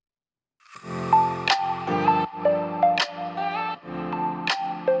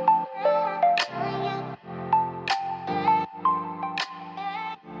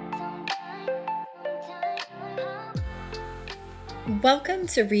Welcome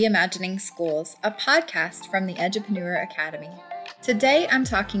to Reimagining Schools, a podcast from the Edupreneur Academy. Today I'm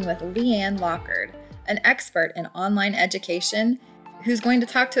talking with Leanne Lockard, an expert in online education, who's going to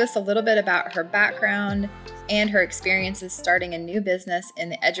talk to us a little bit about her background and her experiences starting a new business in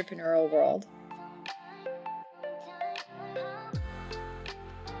the edupreneurial world.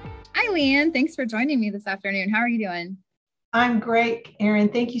 Hi, Leanne. Thanks for joining me this afternoon. How are you doing? I'm great, Erin.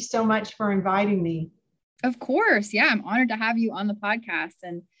 Thank you so much for inviting me. Of course. Yeah, I'm honored to have you on the podcast.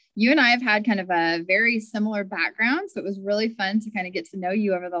 And you and I have had kind of a very similar background. So it was really fun to kind of get to know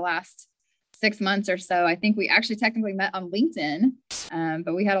you over the last 6 months or so. I think we actually technically met on LinkedIn,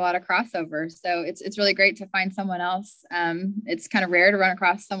 but we had a lot of crossover. So it's really great to find someone else. It's kind of rare to run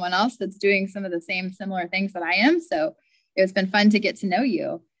across someone else that's doing some of the same similar things that I am. So it's been fun to get to know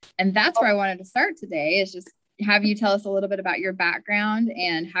you. And that's where I wanted to start today, is just have you tell us a little bit about your background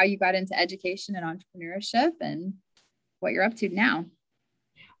and how you got into education and entrepreneurship and what you're up to now.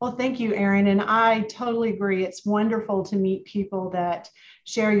 Well, thank you, Erin. And I totally agree. It's wonderful to meet people that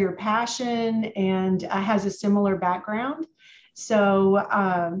share your passion and has a similar background. So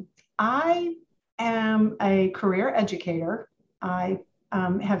I am a career educator. I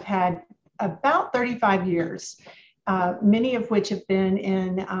have had about 35 years. Many of which have been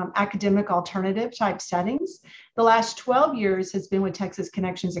in academic alternative type settings. The last 12 years has been with Texas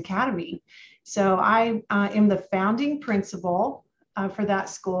Connections Academy. So I am the founding principal for that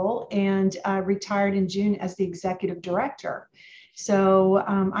school and retired in June as the executive director. So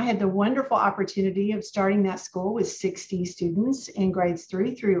I had the wonderful opportunity of starting that school with 60 students in grades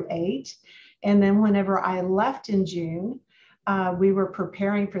 3 through 8. And then whenever I left in June, we were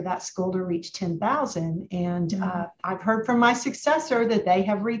preparing for that school to reach 10,000. And I've heard from my successor that they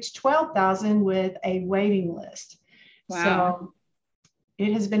have reached 12,000 with a waiting list. Wow. So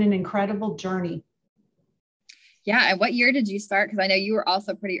it has been an incredible journey. Yeah. And what year did you start? Because I know you were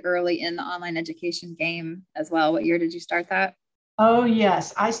also pretty early in the online education game as well. What year did you start that? Oh,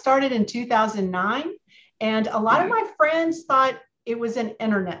 yes. I started in 2009. And a lot of my friends thought it was an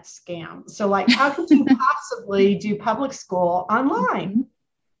internet scam. So like, how could you possibly do public school online?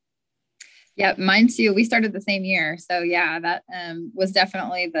 Yeah, mine too. We started the same year. So yeah, that was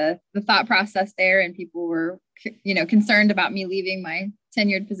definitely the thought process there. And people were, concerned about me leaving my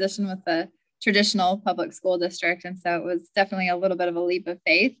tenured position with the traditional public school district. And so it was definitely a little bit of a leap of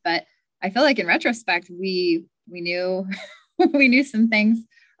faith. But I feel like in retrospect, we knew we knew some things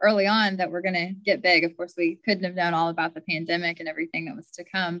early on that we're going to get big. Of course, we couldn't have known all about the pandemic and everything that was to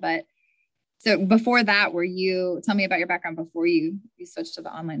come. But so before that, tell me about your background before you switched to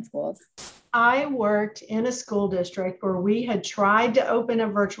the online schools. I worked in a school district where we had tried to open a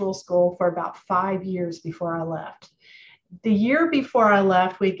virtual school for about 5 years before I left. The year before I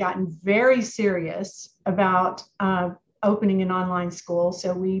left, we'd gotten very serious about opening an online school.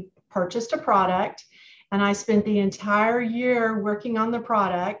 So we purchased a product. And I spent the entire year working on the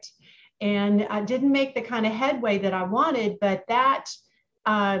product, and I didn't make the kind of headway that I wanted, but that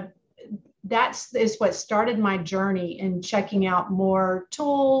is what started my journey in checking out more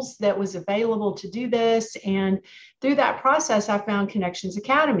tools that was available to do this. And through that process, I found Connections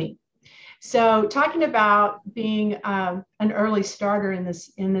Academy. So talking about being an early starter in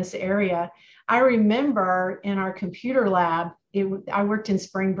this area, I remember in our computer lab, I worked in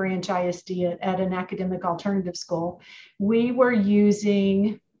Spring Branch ISD at an academic alternative school. We were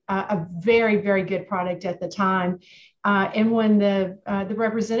using a very, very good product at the time. And when the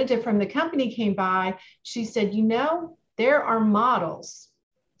representative from the company came by, she said, there are models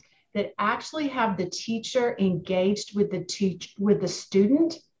that actually have the teacher engaged with the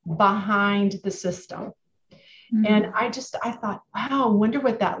student behind the system. And I thought, wow, I wonder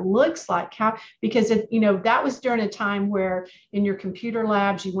what that looks like. Because that was during a time where in your computer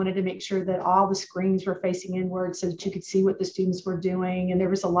labs, you wanted to make sure that all the screens were facing inward so that you could see what the students were doing. And there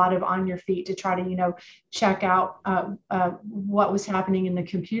was a lot of on your feet to try to, check out what was happening in the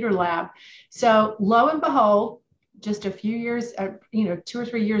computer lab. So lo and behold, just a few years, 2 or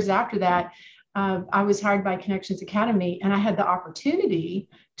 3 years after that, I was hired by Connections Academy, and I had the opportunity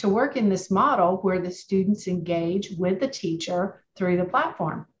to work in this model where the students engage with the teacher through the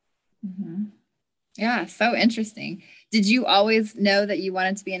platform. Mm-hmm. Yeah, so interesting. Did you always know that you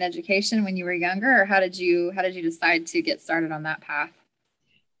wanted to be in education when you were younger, or how did you decide to get started on that path?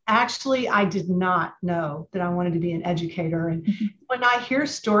 Actually, I did not know that I wanted to be an educator. And when I hear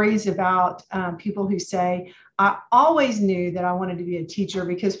stories about people who say, I always knew that I wanted to be a teacher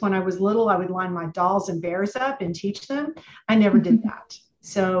because when I was little, I would line my dolls and bears up and teach them. I never did that.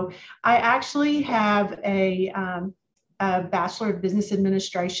 So I actually have a Bachelor of Business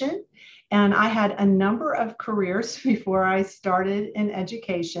Administration. And I had a number of careers before I started in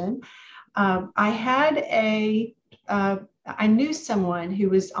education. I had I knew someone who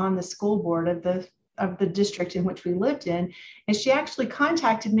was on the school board of the district in which we lived in, and she actually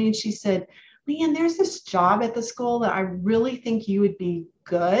contacted me and she said, "Leanne, there's this job at the school that I really think you would be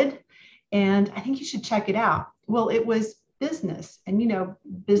good, and I think you should check it out." Well, it was business, and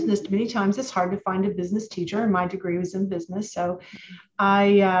business many times it's hard to find a business teacher, and my degree was in business, so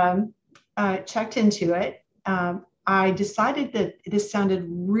I checked into it. I decided that this sounded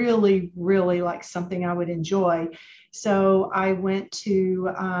really, really like something I would enjoy. So I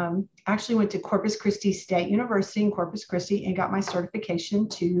actually went to Corpus Christi State University in Corpus Christi and got my certification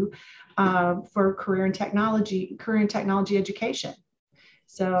for career and technology education.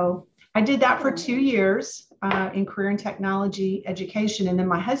 So I did that for 2 years in career and technology education. And then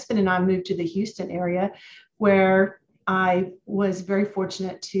my husband and I moved to the Houston area, where I was very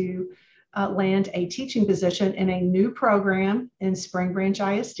fortunate to land a teaching position in a new program in Spring Branch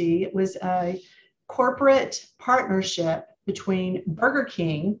ISD. It was a corporate partnership between Burger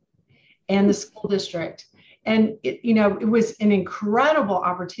King and the school district. And it was an incredible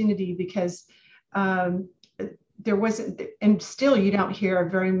opportunity because there wasn't, and still you don't hear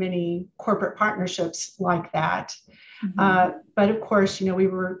very many corporate partnerships like that. Mm-hmm. But of course, we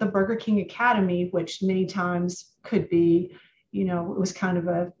were the Burger King Academy, which many times could be, it was kind of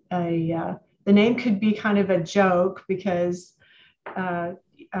the name could be kind of a joke because,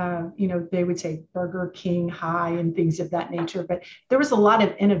 they would say Burger King High and things of that nature. But there was a lot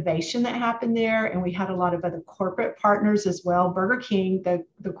of innovation that happened there. And we had a lot of other corporate partners as well. Burger King,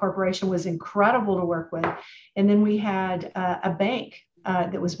 the corporation, was incredible to work with. And then we had a bank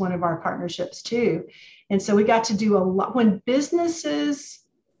that was one of our partnerships too. And so we got to do a lot. When businesses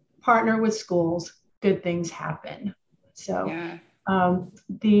partner with schools, good things happen. So yeah.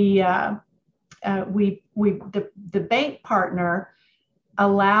 The bank partner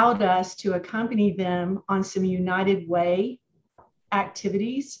allowed us to accompany them on some United Way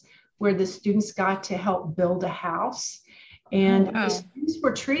activities where the students got to help build a house. And the students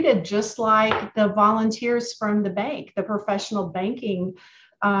were treated just like the volunteers from the bank, the professional banking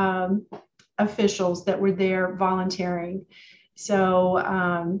officials that were there volunteering.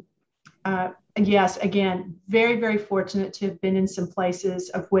 So yes, again, very, very fortunate to have been in some places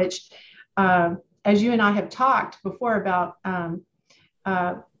of which, as you and I have talked before about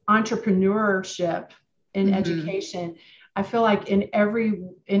entrepreneurship in mm-hmm. education, I feel like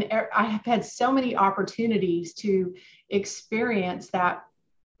I have had so many opportunities to experience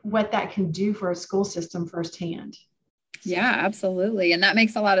what that can do for a school system firsthand. Yeah, absolutely. And that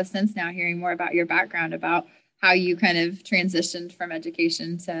makes a lot of sense now, hearing more about your background, about how you kind of transitioned from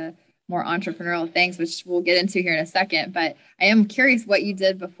education to more entrepreneurial things, which we'll get into here in a second. But I am curious what you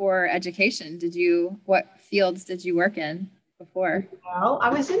did before education. What fields did you work in before? Well, I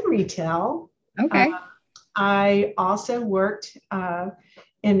was in retail. Okay. I also worked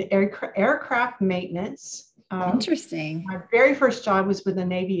in aircraft maintenance. Interesting. My very first job was with the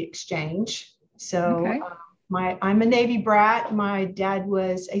Navy Exchange. So okay. I'm a Navy brat. My dad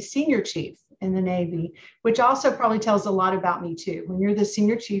was a senior chief in the Navy, which also probably tells a lot about me too. When you're the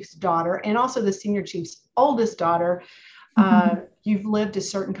senior chief's daughter and also the senior chief's oldest daughter, you've lived a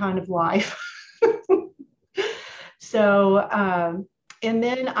certain kind of life. So, and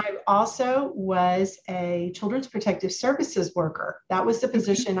then I also was a Children's Protective Services worker. That was the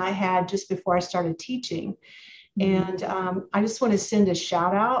position I had just before I started teaching. And I just want to send a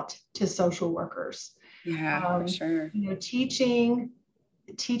shout out to social workers. Yeah, for sure.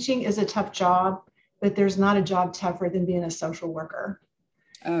 Teaching is a tough job, but there's not a job tougher than being a social worker.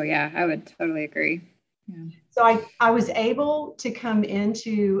 Oh yeah, I would totally agree. Yeah. So I was able to come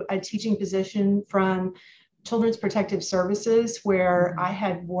into a teaching position from Children's Protective Services, where I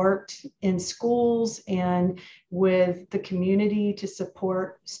had worked in schools and with the community to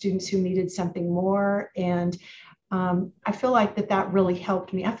support students who needed something more. And I feel like that really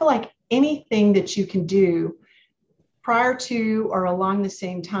helped me. I feel like anything that you can do prior to or along the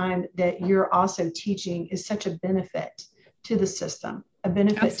same time that you're also teaching is such a benefit to the system, a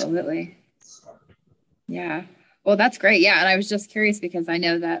benefit. Absolutely. Yeah. Well, that's great. Yeah. And I was just curious because I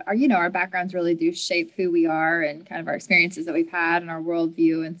know that our backgrounds really do shape who we are and kind of our experiences that we've had and our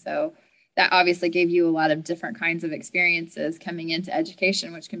worldview. And so that obviously gave you a lot of different kinds of experiences coming into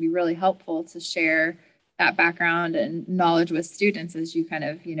education, which can be really helpful to share that background and knowledge with students as you kind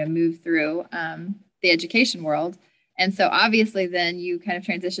of, move through the education world. And so obviously then you kind of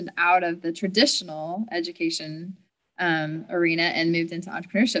transitioned out of the traditional education arena and moved into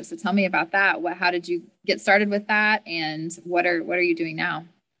entrepreneurship. So tell me about that. How did you get started with that? And what are you doing now?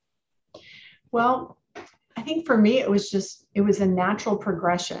 Well, I think for me, it was a natural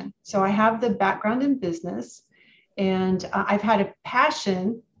progression. So I have the background in business, and I've had a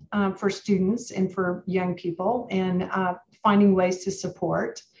passion for students and for young people, and finding ways to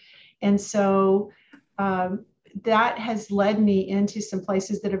support. And so that has led me into some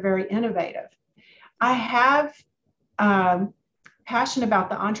places that are very innovative. I have passion about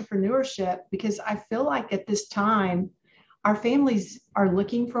the entrepreneurship because I feel like at this time, our families are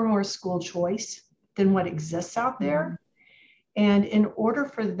looking for more school choice than what exists out there. And in order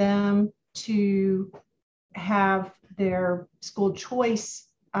for them to have their school choice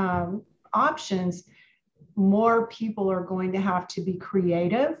options, more people are going to have to be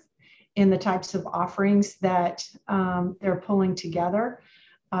creative in the types of offerings that they're pulling together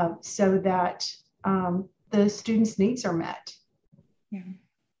so that the students' needs are met. Yeah.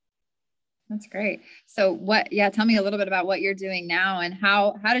 That's great. So tell me a little bit about what you're doing now and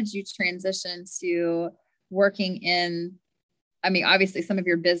how did you transition to working in, I mean, obviously some of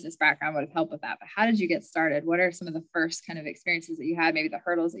your business background would have helped with that, but how did you get started? What are some of the first kind of experiences that you had, maybe the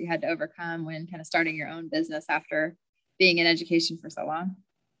hurdles that you had to overcome when kind of starting your own business after being in education for so long?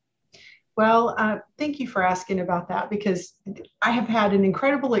 Well, thank you for asking about that because I have had an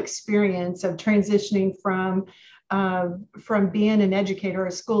incredible experience of transitioning from being an educator,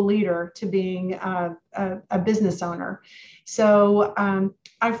 a school leader, to being a business owner. So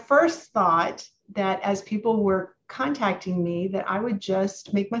I first thought that as people were contacting me, that I would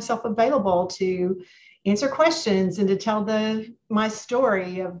just make myself available to answer questions and to tell my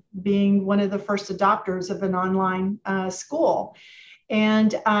story of being one of the first adopters of an online school.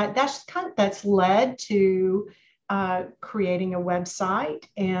 And that's led to creating a website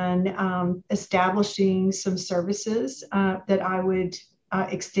and establishing some services that I would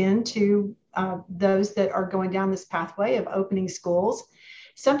extend to those that are going down this pathway of opening schools.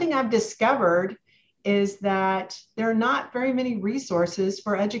 Something I've discovered is that there are not very many resources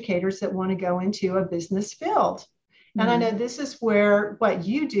for educators that want to go into a business field. And I know this is where what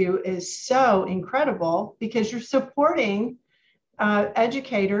you do is so incredible because you're supporting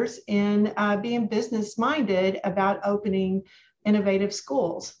educators in being business minded about opening innovative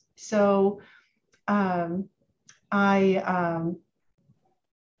schools. So an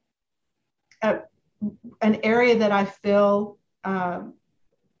area that I feel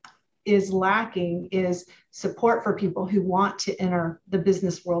is lacking is support for people who want to enter the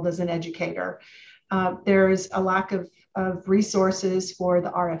business world as an educator. There's a lack of resources for the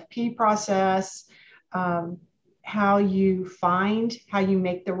RFP process. How you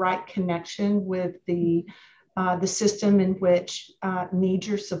make the right connection with the system in which needs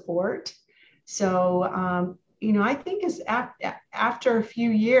your support. So, I think after a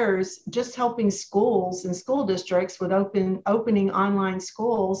few years, just helping schools and school districts with opening online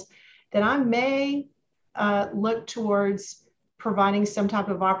schools, that I may look towards providing some type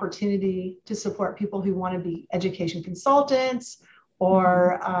of opportunity to support people who want to be education consultants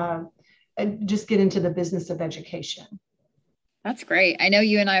or just get into the business of education. That's great. I know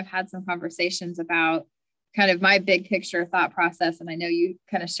you and I have had some conversations about kind of my big picture thought process. And I know you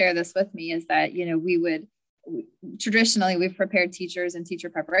kind of share this with me is that, traditionally we've prepared teachers and teacher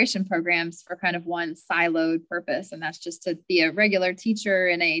preparation programs for kind of one siloed purpose. And that's just to be a regular teacher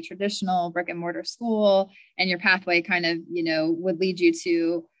in a traditional brick and mortar school. And your pathway kind of, would lead you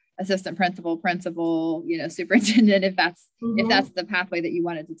to assistant principal, superintendent, if that's the pathway that you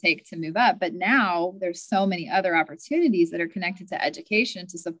wanted to take to move up. But now there's so many other opportunities that are connected to education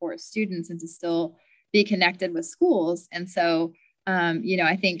to support students and to still be connected with schools. And so,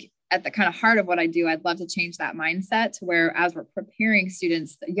 I think at the kind of heart of what I do, I'd love to change that mindset to where as we're preparing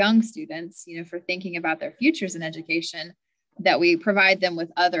students, young students, for thinking about their futures in education, that we provide them with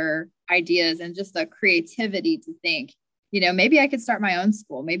other ideas and just the creativity to think, maybe I could start my own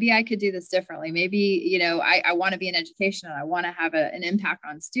school. Maybe I could do this differently. Maybe, I want to be in education and I want to have an impact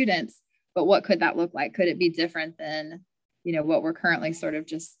on students, but what could that look like? Could it be different than, what we're currently sort of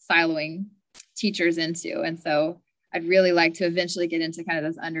just siloing teachers into? And so I'd really like to eventually get into kind of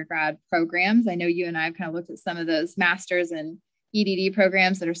those undergrad programs. I know you and I have kind of looked at some of those masters and EDD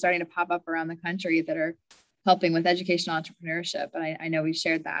programs that are starting to pop up around the country that are helping with educational entrepreneurship. And I know we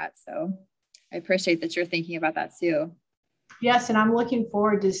shared that. So I appreciate that you're thinking about that too. Yes, and I'm looking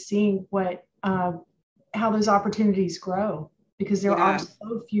forward to seeing how those opportunities grow because there are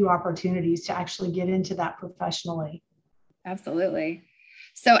so few opportunities to actually get into that professionally. Absolutely.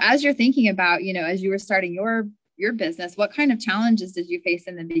 So as you're thinking about, as you were starting your business, what kind of challenges did you face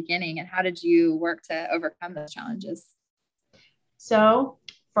in the beginning and how did you work to overcome those challenges? So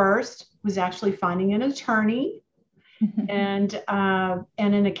first was actually finding an attorney and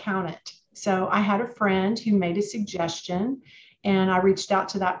an accountant. So I had a friend who made a suggestion, and I reached out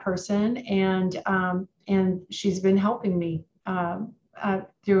to that person, and she's been helping me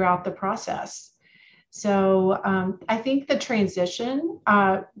throughout the process. So I think the transition,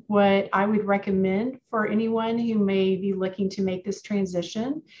 what I would recommend for anyone who may be looking to make this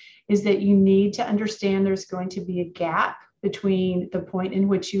transition is that you need to understand there's going to be a gap between the point in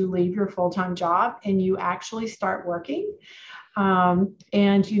which you leave your full-time job and you actually start working.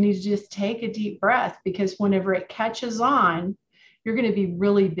 And you need to just take a deep breath, because whenever it catches on, you're going to be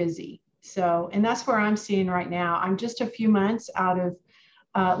really busy. So, and that's where I'm seeing right now. I'm just a few months out of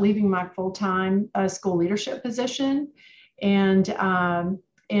leaving my full-time school leadership position. And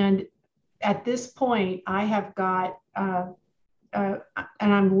at this point, I have got, and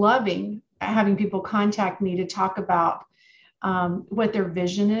I'm loving having people contact me to talk about what their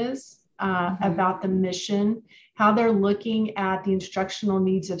vision is, about the mission, how they're looking at the instructional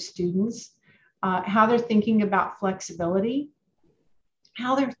needs of students, how they're thinking about flexibility,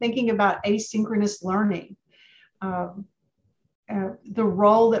 how they're thinking about asynchronous learning, the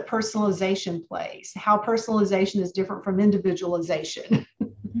role that personalization plays, how personalization is different from individualization.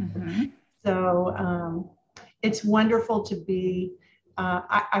 Mm-hmm. So it's wonderful to be,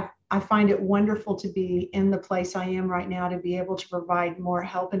 I find it wonderful to be in the place I am right now, to be able to provide more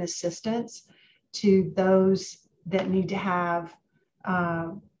help and assistance to those that need to have,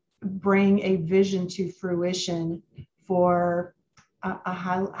 bring a vision to fruition for a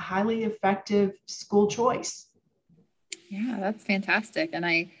highly effective school choice. Yeah, that's fantastic. And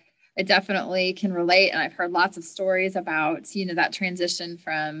I definitely can relate. And I've heard lots of stories about, that transition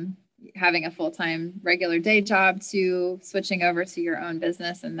from having a full-time regular day job to switching over to your own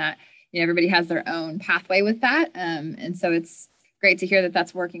business, and that, everybody has their own pathway with that. And so it's great to hear that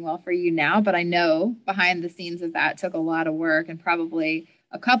that's working well for you now. But I know behind the scenes of that took a lot of work, and probably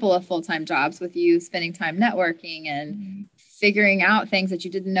a couple of full-time jobs, with you spending time networking and figuring out things that you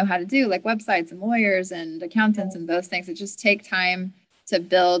didn't know how to do, like websites and lawyers and accountants and those things that just take time to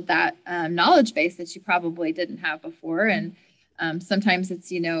build that knowledge base that you probably didn't have before. And sometimes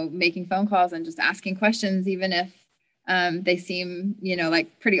it's, making phone calls and just asking questions, even if they seem,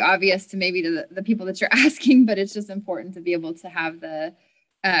 like pretty obvious to maybe to the people that you're asking, but it's just important to be able to have the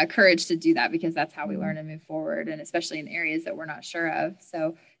courage to do that, because that's how we learn and move forward, and especially in areas that we're not sure of.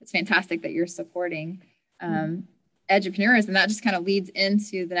 So it's fantastic that you're supporting edupreneurs. And that just kind of leads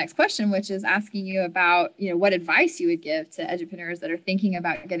into the next question, which is asking you about, what advice you would give to edupreneurs that are thinking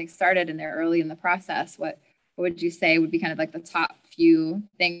about getting started and they're early in the process. What would you say would be kind of like the top few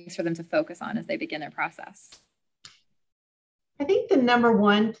things for them to focus on as they begin their process? I think the number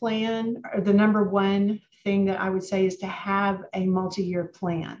one plan, or the number one thing that I would say, is to have a multi-year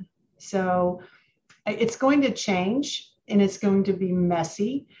plan. So it's going to change and it's going to be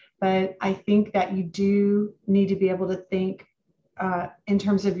messy, but I think that you do need to be able to think in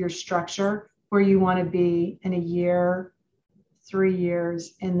terms of your structure, where you want to be in a year, 3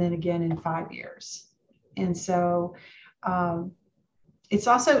 years, and then again in 5 years. And so it's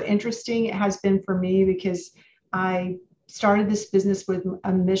also interesting, it has been for me, because I started this business with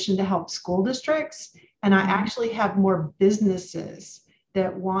a mission to help school districts. And I actually have more businesses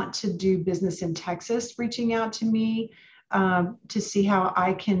that want to do business in Texas reaching out to me to see how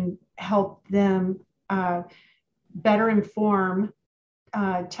I can help them better inform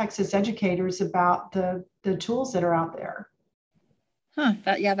Texas educators about the tools that are out there.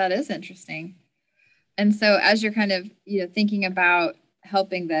 That is interesting. And so as you're kind of, thinking about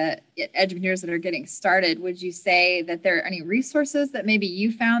helping the edupreneurs that are getting started, would you say that there are any resources that maybe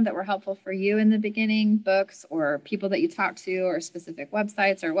you found that were helpful for you in the beginning, books or people that you talked to, or specific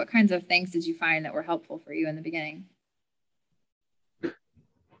websites, or what kinds of things did you find that were helpful for you in the beginning?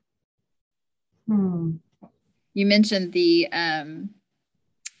 You mentioned the,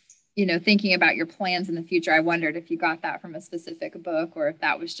 thinking about your plans in the future. I wondered if you got that from a specific book, or if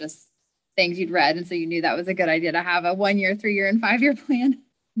that was just things you'd read, and so you knew that was a good idea to have a 1 year, 3 year, and 5 year plan.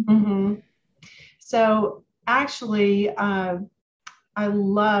 Mm-hmm. So actually, I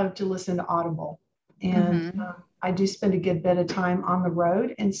love to listen to Audible, and I do spend a good bit of time on the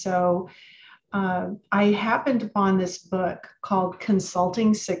road. And so I happened upon this book called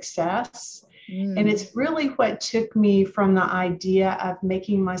Consulting Success. And it's really what took me from the idea of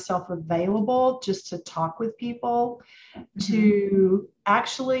making myself available just to talk with people to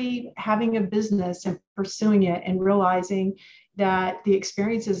actually having a business and pursuing it, and realizing that the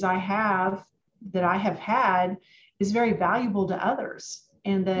experiences I have had is very valuable to others,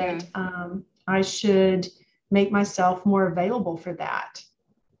 and that I should make myself more available for that.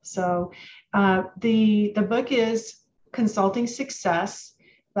 So the book is Consulting Success.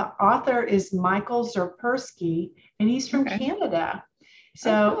 The author is Michael Zerpersky, and he's from Canada.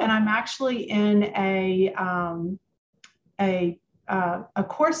 So, and I'm actually in a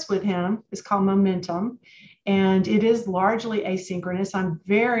course with him. It's called Momentum, and it is largely asynchronous. I'm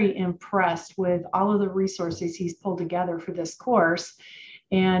very impressed with all of the resources he's pulled together for this course.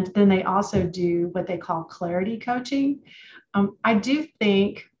 And then they also do what they call clarity coaching. I do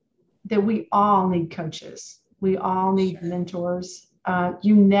think that we all need coaches. We all need mentors.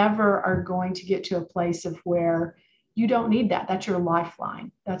 You never are going to get to a place of where you don't need that. That's your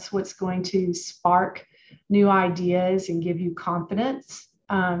lifeline. That's what's going to spark new ideas and give you confidence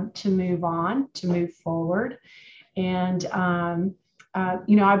to move on, to move forward. And,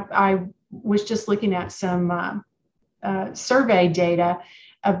 I was just looking at some survey data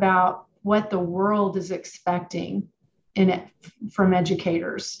about what the world is expecting from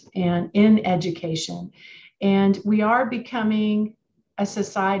educators and in education. And we are becoming a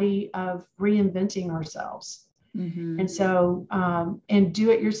society of reinventing ourselves. Mm-hmm. And so, and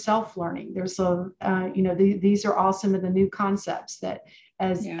do-it-yourself learning. There's these are all some of the new concepts that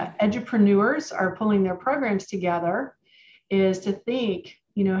as edupreneurs are pulling their programs together, is to think,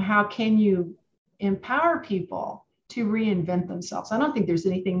 how can you empower people to reinvent themselves? I don't think there's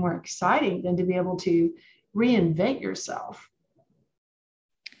anything more exciting than to be able to reinvent yourself.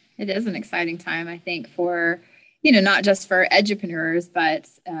 It is an exciting time, I think, for not just for edupreneurs, but,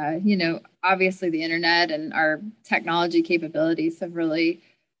 obviously the internet and our technology capabilities have really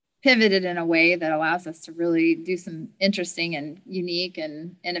pivoted in a way that allows us to really do some interesting and unique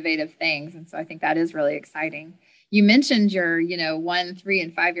and innovative things. And so I think that is really exciting. You mentioned your, 1, 3,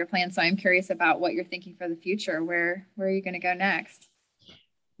 and 5 year plan. So I'm curious about what you're thinking for the future. Where are you going to go next?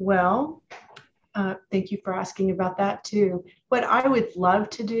 Well, thank you for asking about that too. What I would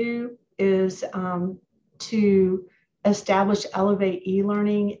love to do is to establish Elevate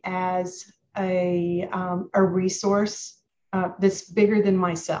eLearning as a resource that's bigger than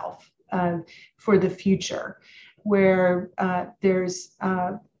myself for the future, where there's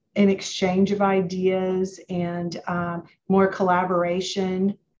an exchange of ideas and more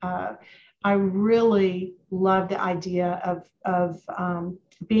collaboration. I really love the idea of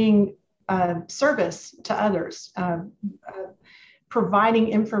being service to others, providing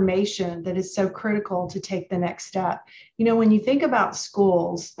information that is so critical to take the next step. When you think about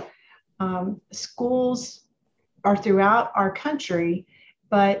schools, schools are throughout our country,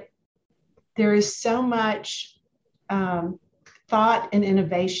 but there is so much thought and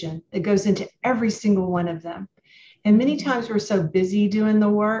innovation that goes into every single one of them. And many times we're so busy doing the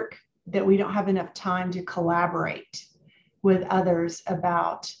work that we don't have enough time to collaborate with others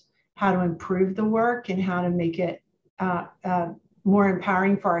about how to improve the work and how to make it more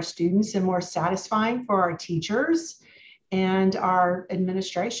empowering for our students and more satisfying for our teachers and our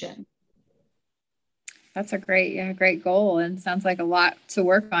administration. That's a great goal, and sounds like a lot to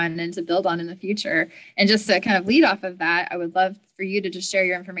work on and to build on in the future. And just to kind of lead off of that, I would love for you to just share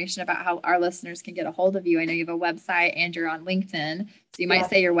your information about how our listeners can get a hold of you. I know you have a website and you're on LinkedIn, so you might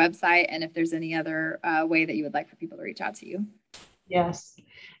say your website and if there's any other way that you would like for people to reach out to you. Yes.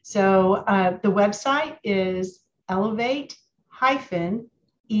 So the website is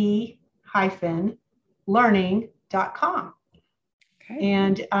elevate-e-learning.com.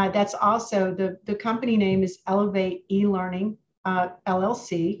 And that's also the company name is Elevate eLearning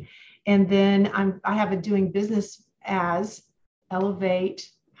LLC. And then I have a doing business as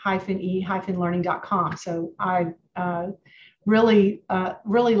elevate-e-learning.com. So I really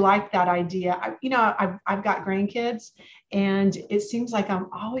like that idea. I've got grandkids, and it seems like I'm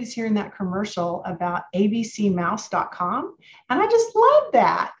always hearing that commercial about abcmouse.com, and I just love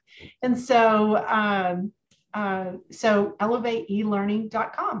that. And so so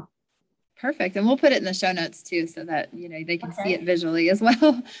elevate-e-learning.com. Perfect. And we'll put it in the show notes too, so that, they can see it visually as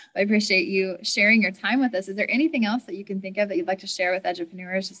well. I appreciate you sharing your time with us. Is there anything else that you can think of that you'd like to share with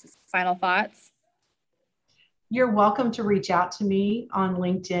edupreneurs? Just as final thoughts? You're welcome to reach out to me on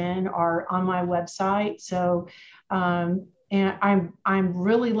LinkedIn or on my website. So, and I'm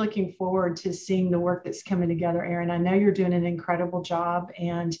really looking forward to seeing the work that's coming together, Erin. I know you're doing an incredible job,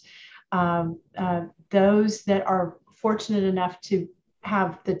 and those that are fortunate enough to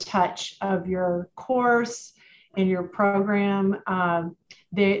have the touch of your course and your program,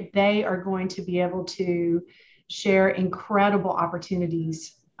 they are going to be able to share incredible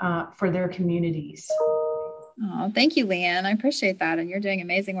opportunities for their communities. Oh, thank you, Leanne. I appreciate that. And you're doing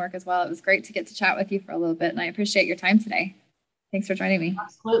amazing work as well. It was great to get to chat with you for a little bit, and I appreciate your time today. Thanks for joining me.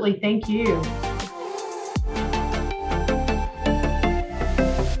 Absolutely. Thank you.